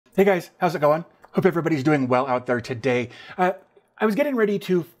Hey guys, how's it going? Hope everybody's doing well out there today. I was getting ready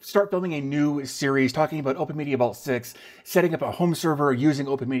to start filming a new series talking about OpenMedia Vault 6, setting up a home server using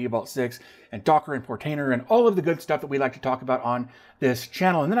OpenMedia Vault 6, and Docker and Portainer, and all of the good stuff that we like to talk about on this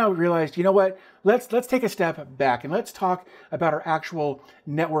channel. And then I realized, you know what? Let's take a step back and let's talk about our actual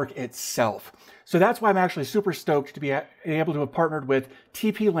network itself. So that's why I'm actually super stoked to be able to have partnered with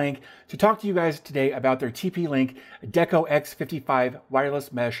TP-Link to talk to you guys today about their TP-Link Deco X55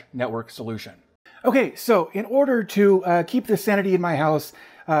 wireless mesh network solution. Okay, so in order to keep the sanity in my house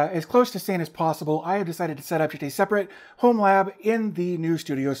as close to sane as possible, I have decided to set up just a separate home lab in the new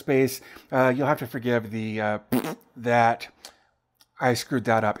studio space. You'll have to forgive the that I screwed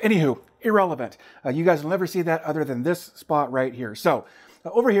that up. Anywho, irrelevant. You guys will never see that other than this spot right here. So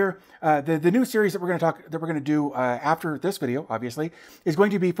over here, the new series that we're going to do after this video, obviously, is going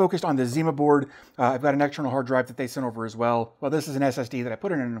to be focused on the Zima board. I've got an external hard drive that they sent over as well. Well, this is an SSD that I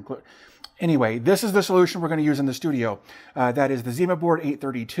put in. Anyway, this is the solution we're going to use in the studio. That is the Zima board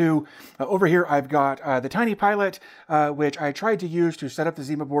 832. Over here, I've got the Tiny Pilot, which I tried to use to set up the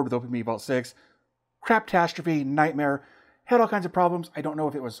Zima board with OpenMedia Vault 6. Craptastrophe, nightmare, had all kinds of problems. I don't know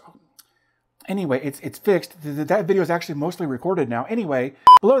if it was... Anyway, it's fixed. That video is actually mostly recorded now. Anyway,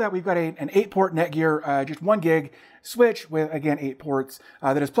 below that, we've got an 8-port Netgear, just 1 gig switch with, again, 8 ports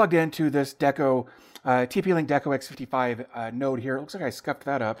that is plugged into this Deco, TP-Link Deco X55 node here. It looks like I scuffed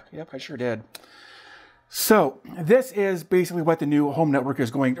that up. Yep, I sure did. So this is basically what the new home network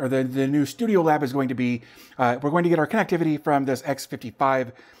is going, or the new studio lab is going to be. We're going to get our connectivity from this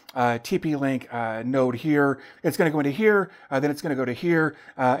X55 TP-Link node here. It's going to go into here, then it's going to go to here,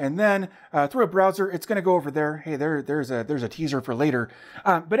 and then through a browser, it's going to go over there. Hey, there's a teaser for later.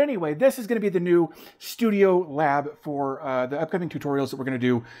 But anyway, this is going to be the new studio lab for the upcoming tutorials that we're going to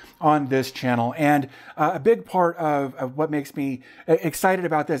do on this channel. And a big part of what makes me excited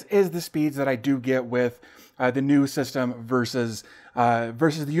about this is the speeds that I do get with the new system versus the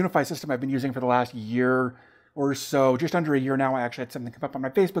Unifi system I've been using for the last year or so, just under a year now. I actually had something come up on my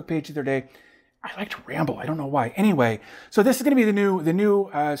Facebook page the other day. I like to ramble. I don't know why. Anyway, so this is going to be the new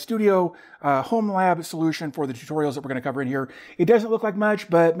studio home lab solution for the tutorials that we're going to cover in here. It doesn't look like much,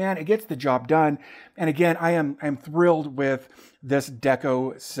 but man, it gets the job done. And again, I'm thrilled with this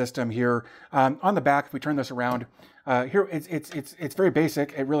Deco system here. On the back, if we turn this around, here it's very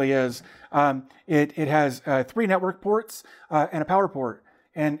basic. It really is. It has 3 network ports and a power port,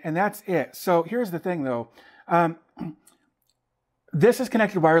 and that's it. So here's the thing, though. This is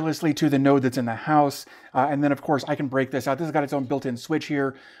connected wirelessly to the node that's in the house. And then, of course, I can break this out. This has got its own built-in switch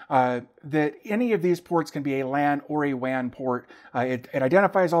here. That any of these ports can be a LAN or a WAN port. It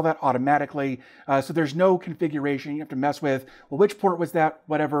identifies all that automatically. So there's no configuration you have to mess with. Well, which port was that?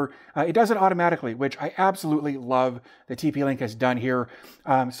 Whatever. It does it automatically, which I absolutely love that TP-Link has done here.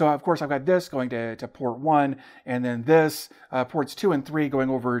 So, of course, I've got this going to port 1, and then this, ports 2 and 3 going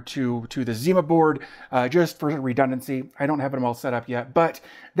over to the Zima board, just for redundancy. I don't have them all set up yet, but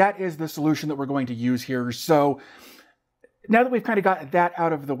that is the solution that we're going to use here. So now that we've kind of got that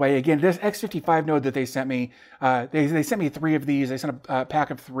out of the way, again, this X55 node that they sent me, they sent me 3 of these. They sent a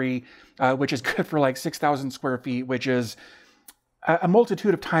pack of 3, which is good for like 6,000 square feet, which is a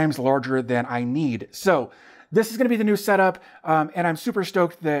multitude of times larger than I need. So this is going to be the new setup, and I'm super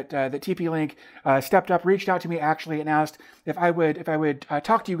stoked that TP-Link stepped up, reached out to me actually, and asked if I would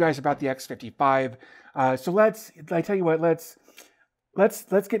talk to you guys about the X55. So I tell you what, let's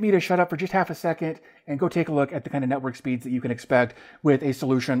get me to shut up for just half a second and go take a look at the kind of network speeds that you can expect with a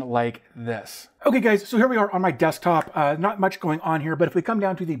solution like this. Okay, guys, so here we are on my desktop. Not much going on here, but if we come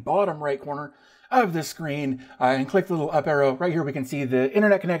down to the bottom right corner of the screen and click the little up arrow right here, we can see the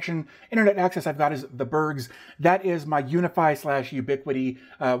internet connection, internet access I've got is the Bergs. That is my Unifi / Ubiquiti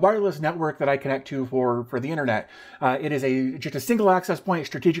wireless network that I connect to for the internet. It is just a single access point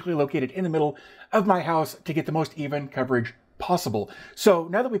strategically located in the middle of my house to get the most even coverage possible. So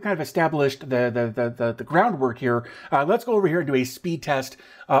now that we've kind of established the groundwork here, let's go over here and do a speed test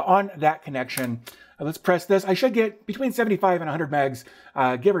on that connection. Let's press this. I should get between 75 and 100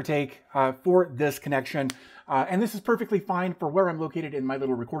 megs, give or take, for this connection. And this is perfectly fine for where I'm located in my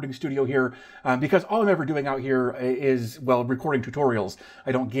little recording studio here, because all I'm ever doing out here is, well, recording tutorials.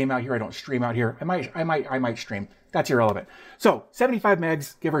 I don't game out here. I don't stream out here. I might stream. That's irrelevant. So 75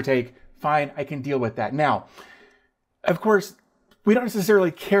 megs, give or take, fine. I can deal with that. Now, of course, we don't necessarily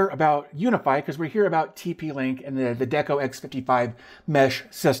care about Unifi because we're here about TP-Link and the Deco X55 mesh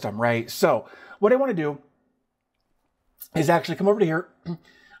system, right? So what I want to do is actually come over to here.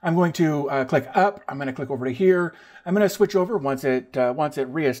 I'm going to click up. I'm going to click over to here. I'm going to switch over once it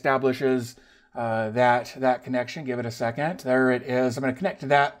reestablishes that connection. Give it a second. There it is. I'm going to connect to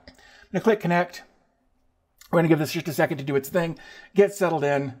that. going to click connect. We're going to give this just a second to do its thing, get settled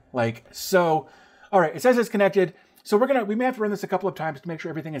in like so. All right, it says it's connected. So we may have to run this a couple of times to make sure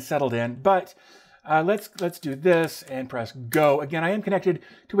everything is settled in, but let's do this and press go. Again, I am connected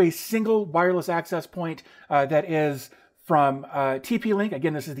to a single wireless access point that is from TP-Link.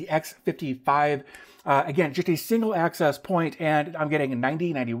 Again, this is the X55. Again, just a single access point, and I'm getting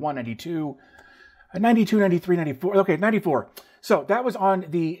 90, 91, 92, 92, 93, 94. Okay, 94. So that was on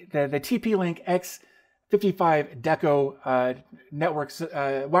the TP-Link X55 Deco network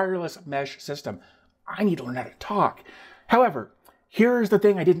wireless mesh system. I need to learn how to talk. However, here's the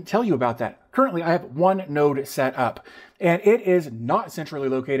thing I didn't tell you about that. Currently, I have one node set up, and it is not centrally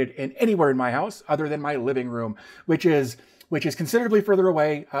located in anywhere in my house other than my living room, which is considerably further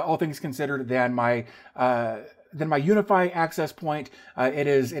away, all things considered, than my Unifi access point. It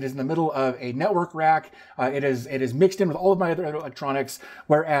is in the middle of a network rack. It is mixed in with all of my other electronics,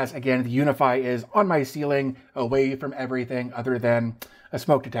 whereas again the Unifi is on my ceiling, away from everything other than a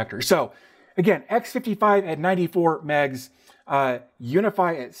smoke detector. So again, X55 at 94 megs,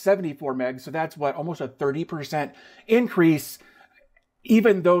 Unifi at 74 megs. So that's what, almost a 30% increase,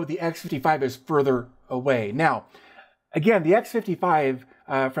 even though the X55 is further away. Now, again, the X55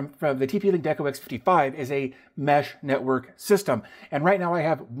 from the TP-Link Deco X55 is a mesh network system. And right now I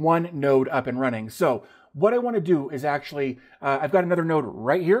have one node up and running. So what I want to do is actually, I've got another node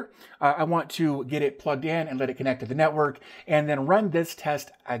right here. I want to get it plugged in and let it connect to the network, and then run this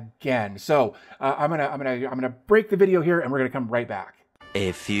test again. So I'm gonna break the video here, and we're gonna come right back.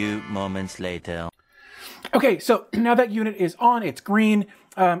 A few moments later. Okay, so now that unit is on, it's green.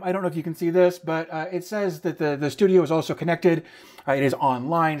 I don't know if you can see this, but it says that the studio is also connected. It is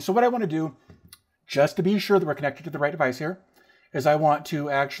online. So what I want to do, just to be sure that we're connected to the right device here, is I want to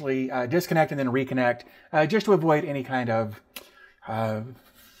actually disconnect and then reconnect, just to avoid any kind of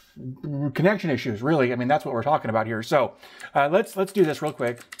connection issues, really. I mean, that's what we're talking about here. So let's do this real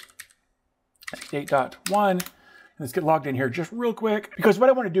quick. 8.1. Let's get logged in here just real quick, because what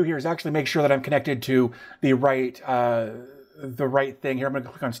I want to do here is actually make sure that I'm connected to the right thing here. I'm going to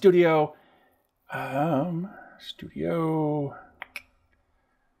click on Studio. Studio.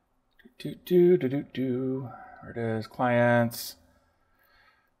 Where it is, clients.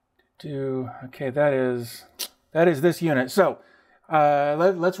 Okay, that is this unit. So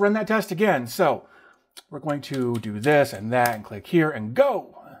let's run that test again. So we're going to do this and that and click here and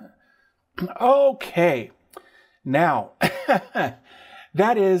go. Okay. Now,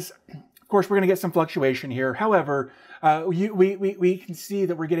 that is, of course, we're going to get some fluctuation here. However, we can see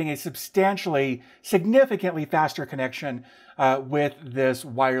that we're getting a significantly faster connection with this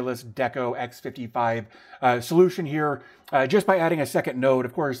wireless Deco X55 solution here, just by adding a second node.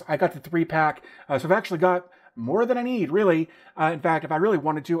 Of course, I got the 3-pack, so I've actually got more than I need, really. In fact, if I really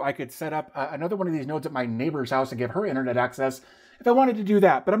wanted to, I could set up another one of these nodes at my neighbor's house and give her internet access if I wanted to do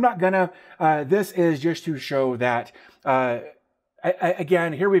that, but I'm not gonna. This is just to show that,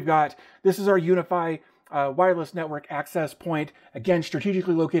 again, here we've got, this is our Unifi wireless network access point, again,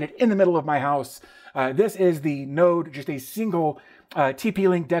 strategically located in the middle of my house. This is the node, just a single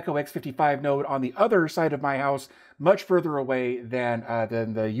TP-Link Deco X55 node on the other side of my house, much further away than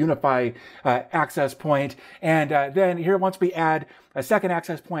the Unifi access point. And then here, once we add a second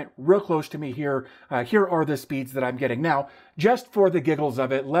access point real close to me here, here are the speeds that I'm getting. Now, just for the giggles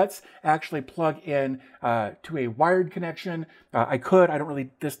of it, let's actually plug in to a wired connection. I don't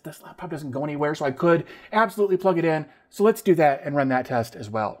really, this laptop doesn't go anywhere, so I could absolutely plug it in. So let's do that and run that test as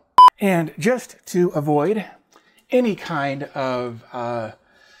well. And just to avoid any kind of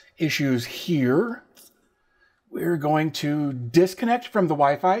issues here, we're going to disconnect from the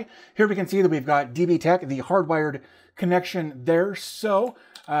Wi-Fi. Here we can see that we've got DB Tech, the hardwired connection there. So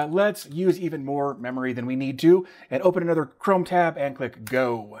let's use even more memory than we need to and open another Chrome tab and click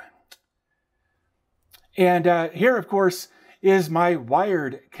go. And here, of course, is my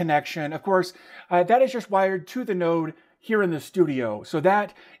wired connection. Of course, that is just wired to the node here in the studio. So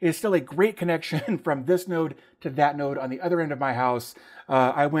that is still a great connection from this node to that node on the other end of my house.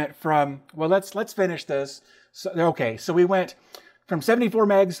 I went from, well, let's finish this. So, okay, so we went from 74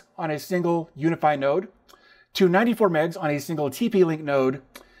 megs on a single Unifi node to 94 megs on a single TP-Link node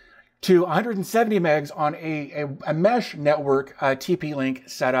to 170 megs on a mesh network TP-Link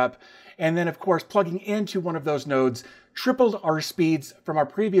setup. And then, of course, plugging into one of those nodes tripled our speeds from our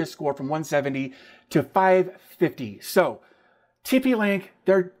previous score from 170 to 550. So TP-Link,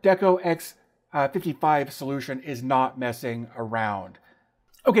 their Deco X55 solution is not messing around.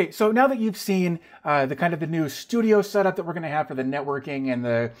 Okay, so now that you've seen the new studio setup that we're going to have for the networking and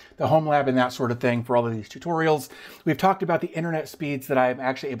the home lab and that sort of thing for all of these tutorials, we've talked about the internet speeds that I'm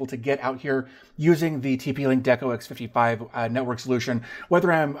actually able to get out here using the TP-Link Deco X55 network solution.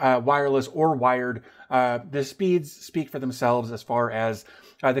 Whether I'm wireless or wired, the speeds speak for themselves as far as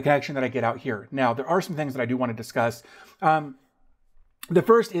the connection that I get out here. Now, there are some things that I do want to discuss. The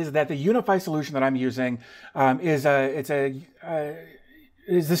first is that the Unifi solution that I'm using is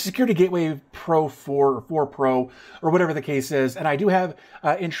the Security Gateway Pro 4 or 4 Pro or whatever the case is. And I do have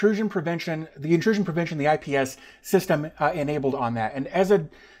the intrusion prevention, the IPS system enabled on that. And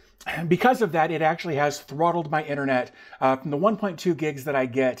because of that, it actually has throttled my internet from the 1.2 gigs that I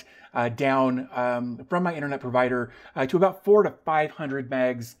get down from my internet provider to about 400 to 500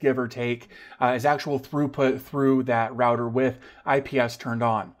 megs, give or take, as actual throughput through that router with IPS turned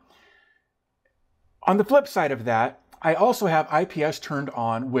on. On the flip side of that, I also have IPS turned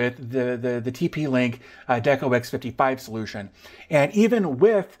on with the TP-Link Deco X55 solution. And even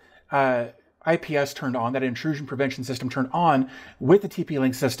with IPS turned on, that intrusion prevention system turned on with the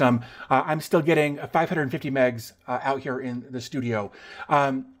TP-Link system, I'm still getting 550 megs out here in the studio.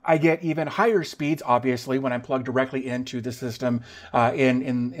 I get even higher speeds, obviously, when I'm plugged directly into the system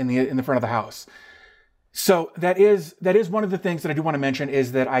in the front of the house. So that is one of the things that I do want to mention,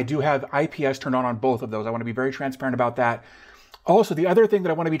 is that I do have IPS turned on both of those. I want to be very transparent about that. Also, the other thing that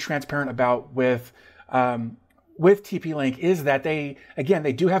I want to be transparent about with TP-Link is that they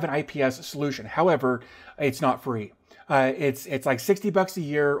do have an IPS solution. However, it's not free. It's like $60 a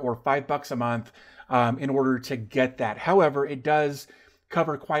year or $5 a month in order to get that. However, it does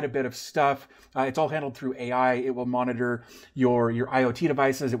cover quite a bit of stuff. It's all handled through AI. It will monitor your IoT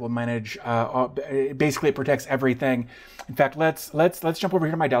devices. It will manage. Basically, it protects everything. In fact, let's jump over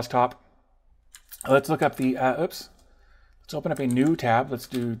here to my desktop. Let's look up the. Let's open up a new tab. Let's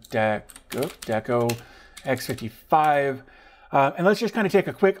do Deco X55. And let's just kind of take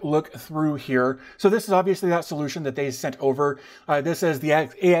a quick look through here. So this is obviously that solution that they sent over. This is the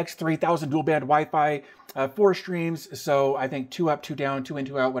AX3000 dual band Wi-Fi, 4 streams. So I think 2 up, 2 down, 2 in,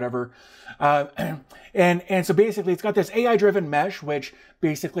 2 out, whatever. And so basically it's got this AI driven mesh, which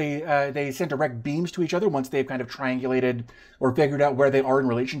basically they send direct beams to each other once they've kind of triangulated or figured out where they are in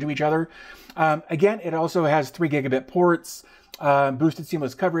relation to each other. Again, it also has 3 gigabit ports. Boosted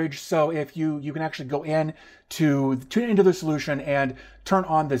seamless coverage. So if you can actually go in to tune into the solution and turn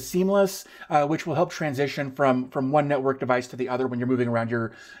on the seamless, which will help transition from one network device to the other when you're moving around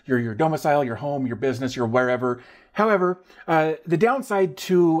your domicile, your home, your business, your wherever. However, the downside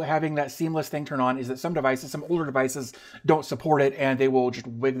to having that seamless thing turn on is that some older devices don't support it, and they will just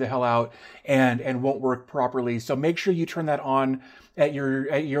wig the hell out and won't work properly. So make sure you turn that on at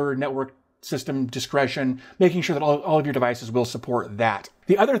your network system discretion, making sure that all of your devices will support that.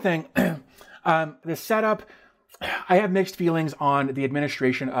 The other thing, the setup, I have mixed feelings on the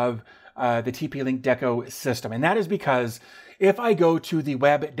administration of the TP-Link Deco system. And that is because if I go to the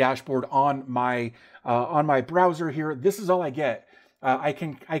web dashboard on my browser here, this is all I get. I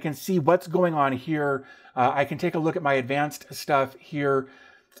can see what's going on here. I can take a look at my advanced stuff here.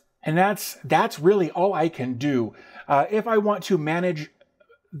 And that's really all I can do. If I want to manage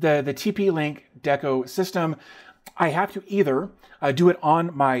the TP-Link Deco system, I have to either do it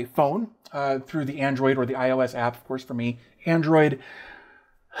on my phone through the Android or the iOS app, of course for me, Android.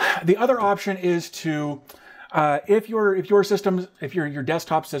 The other option is to, if your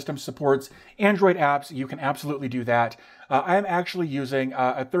desktop system supports Android apps, you can absolutely do that. I am actually using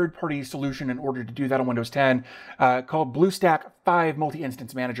a third-party solution in order to do that on Windows 10 called BlueStack 5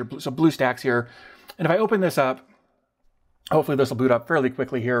 Multi-Instance Manager, so BlueStacks here. And if I open this up, hopefully this will boot up fairly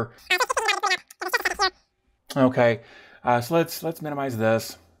quickly here. Okay, so let's minimize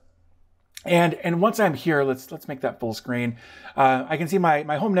this. And once I'm here, let's make that full screen. I can see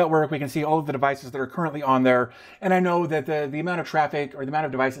my home network. We can see all of the devices that are currently on there. And I know that the amount of traffic or the amount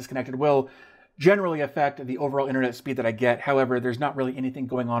of devices connected will generally affect the overall internet speed that I get. However, there's not really anything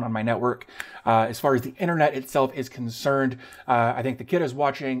going on my network as far as the internet itself is concerned. I think the kid is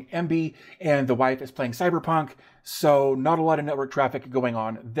watching MB and the wife is playing Cyberpunk, so not a lot of network traffic going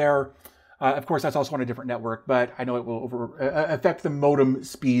on there. Of course, that's also on a different network, but I know it will affect the modem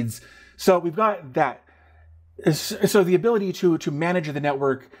speeds. So we've got that. So the ability to manage the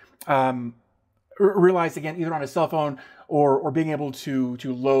network, realized again, either on a cell phone or being able to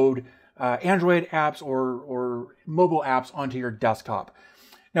load Android apps or mobile apps onto your desktop.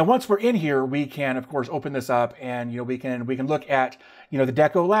 Now, once we're in here, we can, of course, open this up, and we can look at the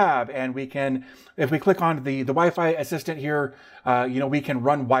Deco Lab, and we can, if we click on the Wi-Fi assistant here, we can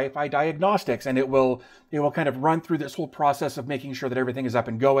run Wi-Fi diagnostics, and it will kind of run through this whole process of making sure that everything is up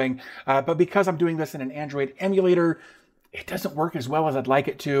and going. But because I'm doing this in an Android emulator, it doesn't work as well as I'd like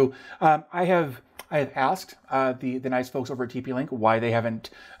it to. I have asked the nice folks over at TP-Link why they haven't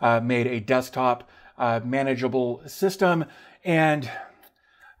made a desktop manageable system, and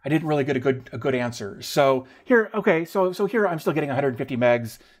I didn't really get a good answer. So here, okay, so here I'm still getting 150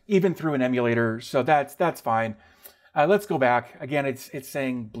 megs even through an emulator, so that's fine. Let's go back again. It's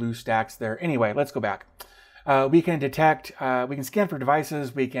saying BlueStacks there. Anyway, let's go back. We can detect, we can scan for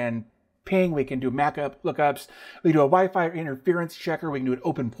devices, we can ping, we can do MAC lookups, we can do a Wi-Fi interference checker, we can do an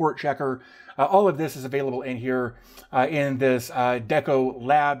open port checker. All of this is available in here in this Deco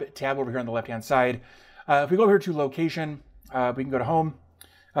Lab tab over here on the left-hand side. If we go over here to location, we can go to home.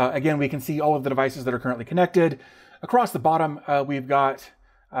 Again, we can see all of the devices that are currently connected. Across the bottom, we've got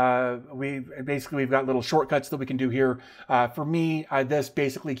little shortcuts that we can do here. For me, this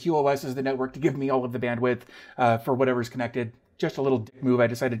basically QoS is the network to give me all of the bandwidth for whatever's connected. Just a little move I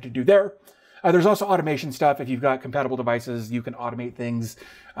decided to do there. There's also automation stuff. If you've got compatible devices, you can automate things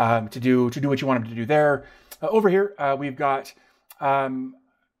to do what you want them to do there. Over here, we've got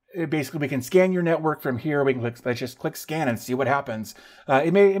basically we can scan your network from here. We can let's just click scan and see what happens.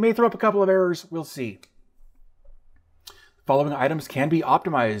 It may throw up a couple of errors. We'll see. Following items can be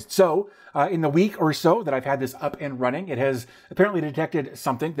optimized. So in the week or so that I've had this up and running, it has apparently detected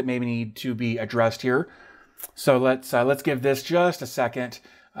something that may need to be addressed here. So let's give this just a second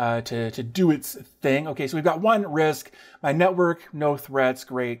to do its thing. Okay, so we've got one risk. My network, no threats.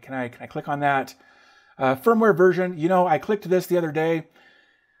 Great. Can I click on that? Firmware version. I clicked this the other day,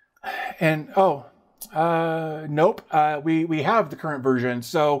 and nope. We have the current version.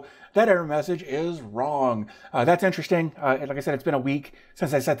 So that error message is wrong. That's interesting. Like I said, it's been a week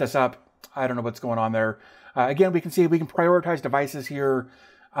since I set this up. I don't know what's going on there. Again, we can see we can prioritize devices here.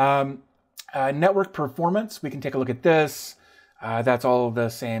 Network performance, we can take a look at this. That's all the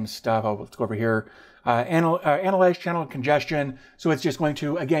same stuff. Let's go over here. Analyze channel congestion. So it's just going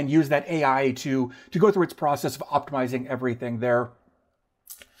to, again, use that AI to go through its process of optimizing everything there.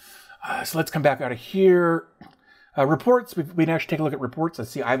 So let's come back out of here. Reports, we can actually take a look at reports.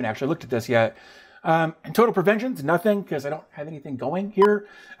 Let's see, I haven't actually looked at this yet. Total preventions, nothing, because I don't have anything going here.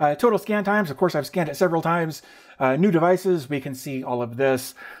 Total scan times, of course, I've scanned it several times. New devices, we can see all of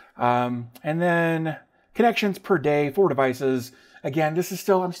this. And then connections per day, 4 devices. Again, I'm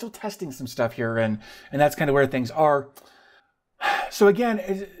still testing some stuff here, and that's kind of where things are. So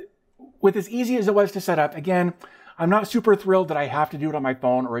again, with as easy as it was to set up, again, I'm not super thrilled that I have to do it on my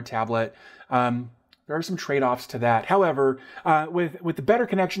phone or a tablet. There are some trade-offs to that. However, with the better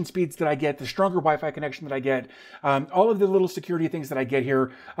connection speeds that I get, the stronger Wi-Fi connection that I get, all of the little security things that I get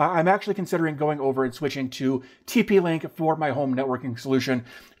here, I'm actually considering going over and switching to TP-Link for my home networking solution,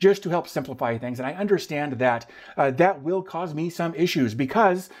 just to help simplify things. And I understand that that will cause me some issues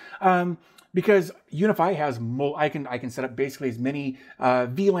because Unifi has, I can set up basically as many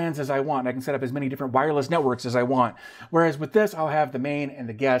VLANs as I want. I can set up as many different wireless networks as I want. Whereas with this, I'll have the main and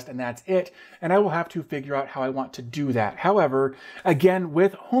the guest, and that's it. And I will have to figure out how I want to do that. However, again,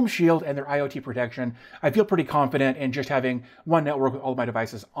 with Home Shield and their IoT protection, I feel pretty confident in just having one network with all of my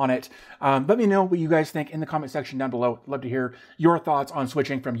devices on it. Let me know what you guys think in the comment section down below. I'd love to hear your thoughts on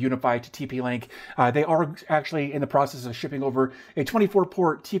switching from Unifi to TP-Link. They are actually in the process of shipping over a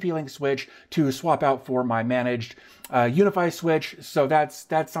 24-port TP-Link switch to swap out for my managed Unifi switch. So that's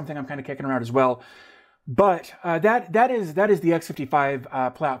something I'm kind of kicking around as well. But that is the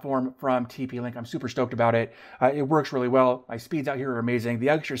X55 platform from TP-Link. I'm super stoked about it. It works really well. My speeds out here are amazing. The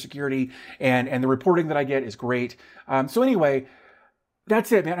extra security and the reporting that I get is great. So anyway,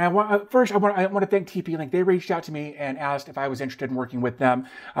 that's it, man. I want to thank TP-Link. They reached out to me and asked if I was interested in working with them.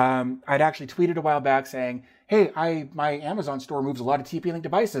 I'd actually tweeted a while back saying, hey, my Amazon store moves a lot of TP-Link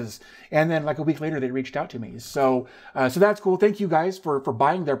devices. And then like a week later, they reached out to me. So that's cool. Thank you guys for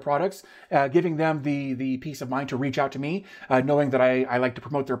buying their products, giving them the peace of mind to reach out to me, knowing that I like to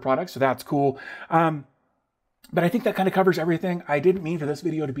promote their products. So that's cool. But I think that kind of covers everything. I didn't mean for this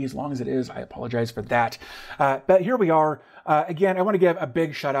video to be as long as it is. I apologize for that. But here we are. Again, I want to give a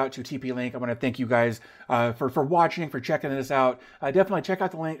big shout out to TP-Link. I want to thank you guys for watching, for checking this out. Definitely check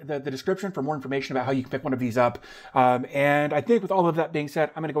out the link, the description for more information about how you can pick one of these up. And I think with all of that being said,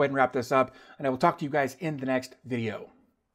 I'm going to go ahead and wrap this up, and I will talk to you guys in the next video.